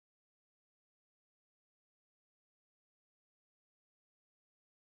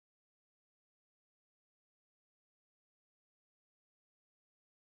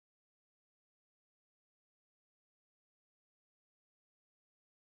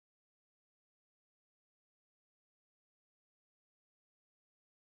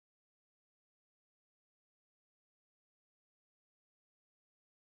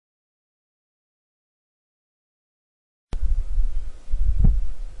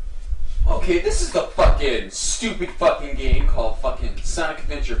Okay, this is the fucking stupid fucking game called fucking Sonic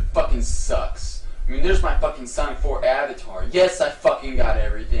Adventure fucking sucks. I mean, there's my fucking Sonic 4 avatar. Yes, I fucking got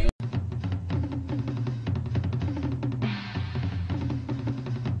everything.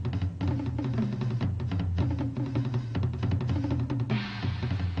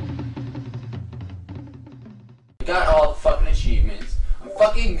 I got all the fucking achievements. I'm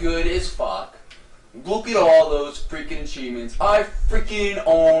fucking good as fuck. Look at all those freaking achievements. I freaking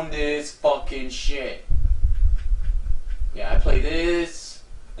own this fucking shit. Yeah, I play this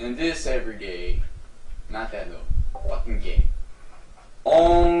and this every day. Not that though. Fucking game.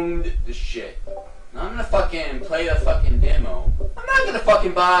 Owned the shit. Now I'm gonna fucking play the fucking demo. I'm not gonna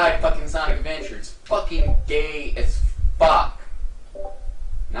fucking buy fucking Sonic Adventure. It's fucking gay as fuck.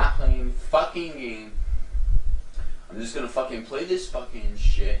 Not playing the fucking game. I'm just gonna fucking play this fucking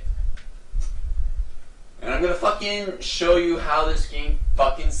shit. And I'm gonna fucking show you how this game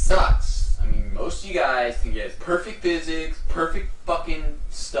fucking sucks. I mean, most of you guys can get perfect physics, perfect fucking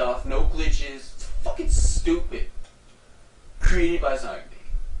stuff, no glitches. It's fucking stupid. Created by Sonic.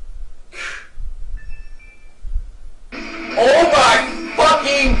 Oh my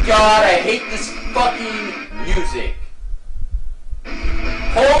fucking god, I hate this fucking music.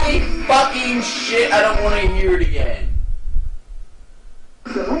 Holy fucking shit, I don't want to hear it again.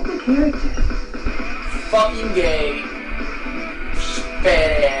 Select a character. Fucking gay,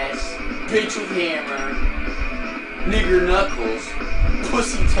 fat ass, bitch with hammer, nigger knuckles,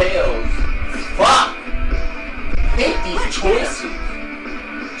 pussy tails. Fuck! I hate these choices.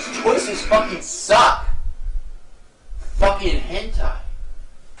 These choices fucking suck. Fucking hentai.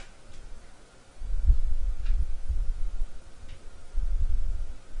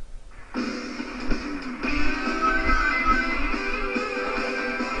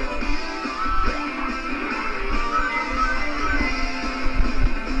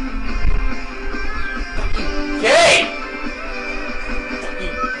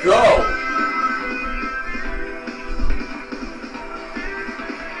 Go!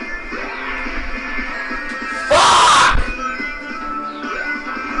 Fuck!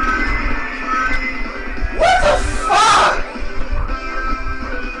 What the fuck?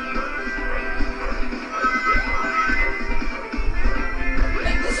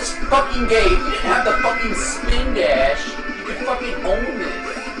 Like, this is fucking gay. If you didn't have the fucking spin dash, you could fucking own this.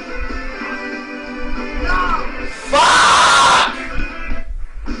 No! Fuck!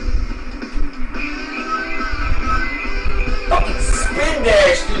 Fucking spin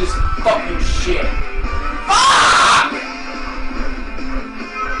dash through this fucking shit. Fuck!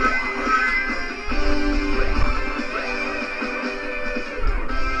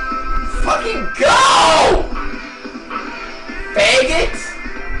 Fucking go! Faggot!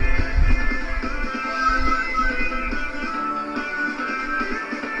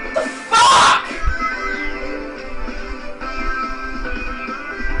 What the fuck?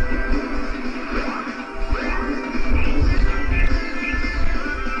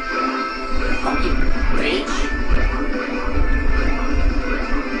 Fucking bitch.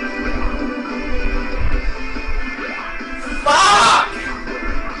 Fuck!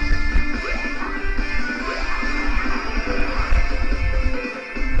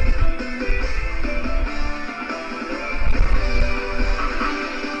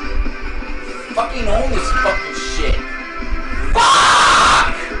 Fucking own this fucking shit.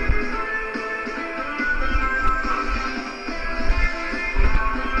 Fuck!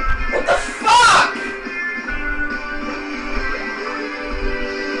 What the fuck?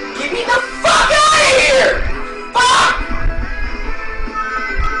 Get me the fuck out of here! Fuck!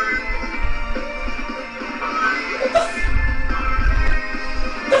 What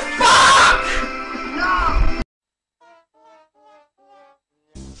the fuck? No!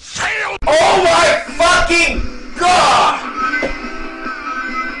 Oh my fucking god!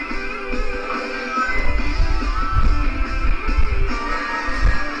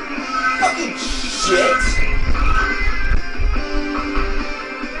 Fucking shit!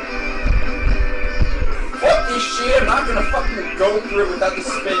 Fuck this shit, I'm not gonna fucking go through it without the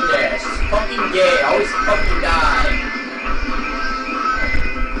spin dash. It's fucking gay, I always fucking die.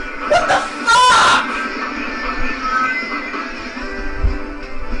 What the fuck?!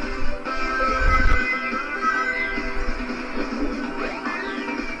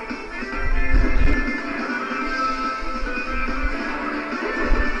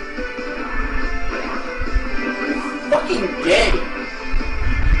 Fucking gay.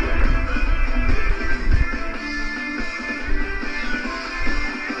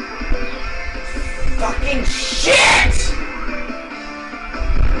 Fucking shit!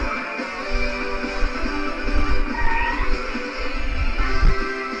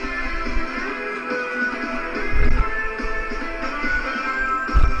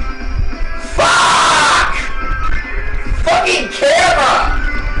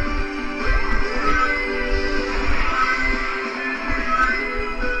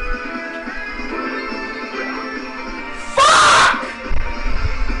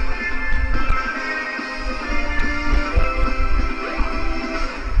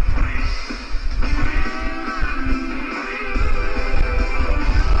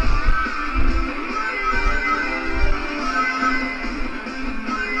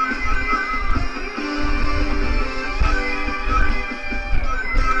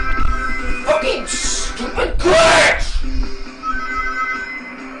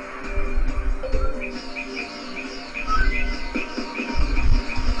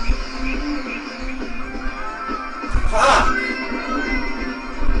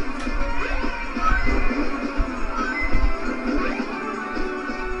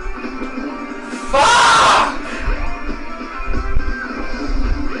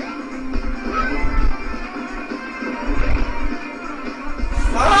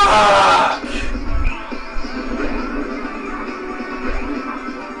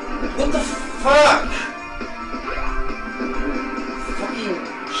 Fuck! Fucking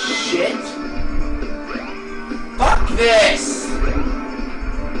shit! Fuck this!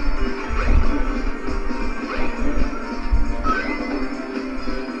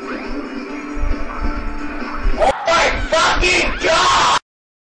 Oh my fucking god!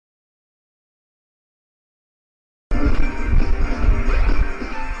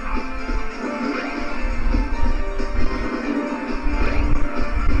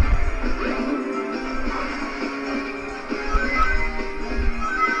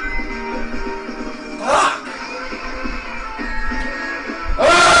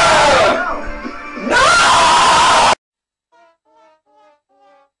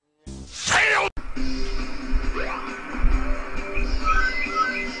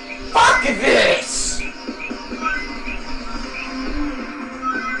 Fuck this!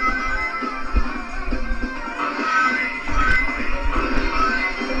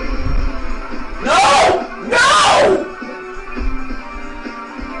 No! No!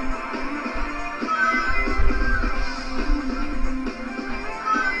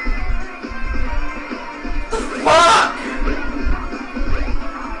 The fuck?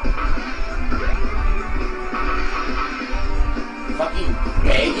 Fucking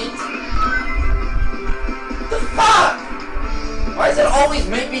bag it? The fuck? Why does it always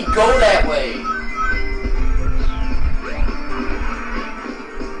make me go that way?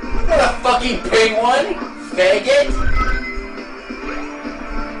 I'm not a fucking pig one, faggot!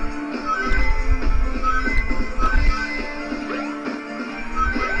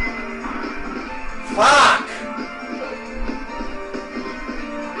 Fuck!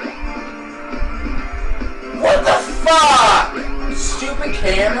 What the fuck? Stupid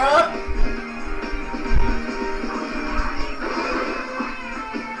camera?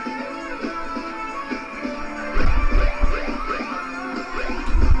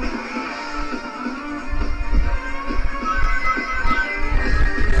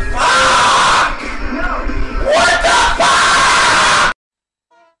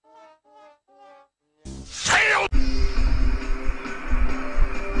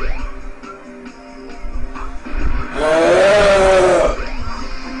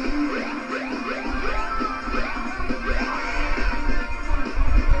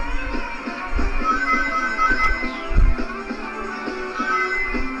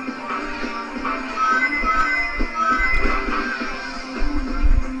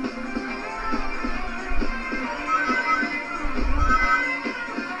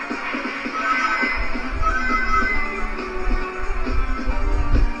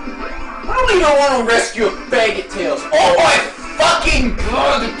 You don't want to rescue a faggot tails. Oh my fucking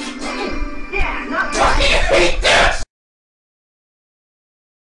god! Yeah, not I fucking hate this!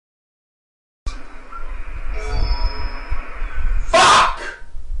 Fuck!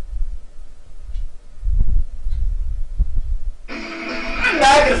 I'm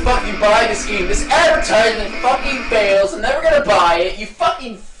not gonna fucking buy this game. This advertisement fucking fails. I'm never gonna buy it. You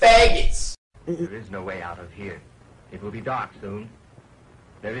fucking faggots. There is no way out of here. It will be dark soon.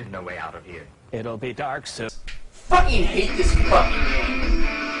 There is no way out of here. It'll be dark soon. Fucking hate this fucking game.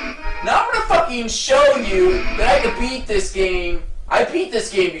 Now I'm gonna fucking show you that I can beat this game. I beat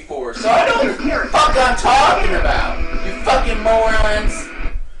this game before, so I know what the fuck I'm talking about. You fucking morons.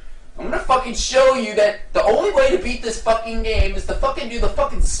 I'm gonna fucking show you that the only way to beat this fucking game is to fucking do the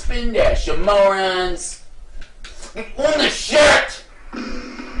fucking spin dash, you morons. On the shit!